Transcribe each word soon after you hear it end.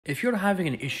If you're having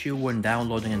an issue when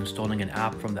downloading and installing an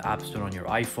app from the App Store on your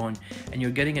iPhone and you're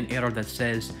getting an error that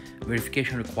says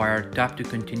verification required, tap to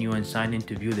continue and sign in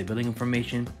to view the billing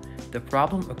information, the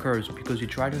problem occurs because you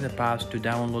tried in the past to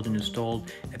download and install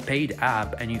a paid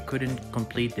app and you couldn't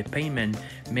complete the payment,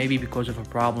 maybe because of a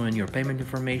problem in your payment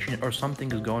information or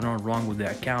something is going on wrong with the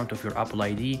account of your Apple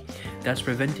ID that's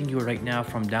preventing you right now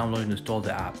from downloading and install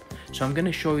the app. So I'm going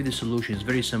to show you the solution. It's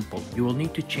very simple. You will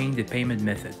need to change the payment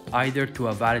method, either to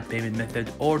a valid payment method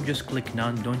or just click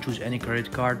none. Don't choose any credit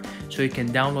card, so you can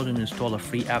download and install a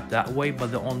free app that way.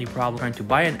 But the only problem, trying to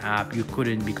buy an app, you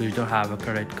couldn't because you don't have a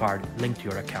credit card linked to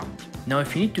your account. Now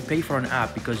if you need to pay for an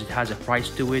app because it has a price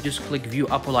to it, just click view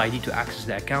Apple ID to access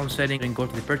the account setting and go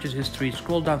to the purchase history.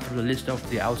 Scroll down through the list of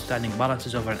the outstanding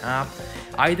balances of an app.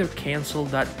 Either cancel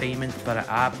that payment for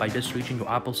the app by just reaching to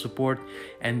Apple support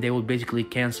and they will basically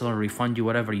cancel and refund you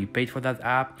whatever you paid for that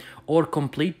app, or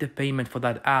complete the payment for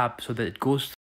that app so that it goes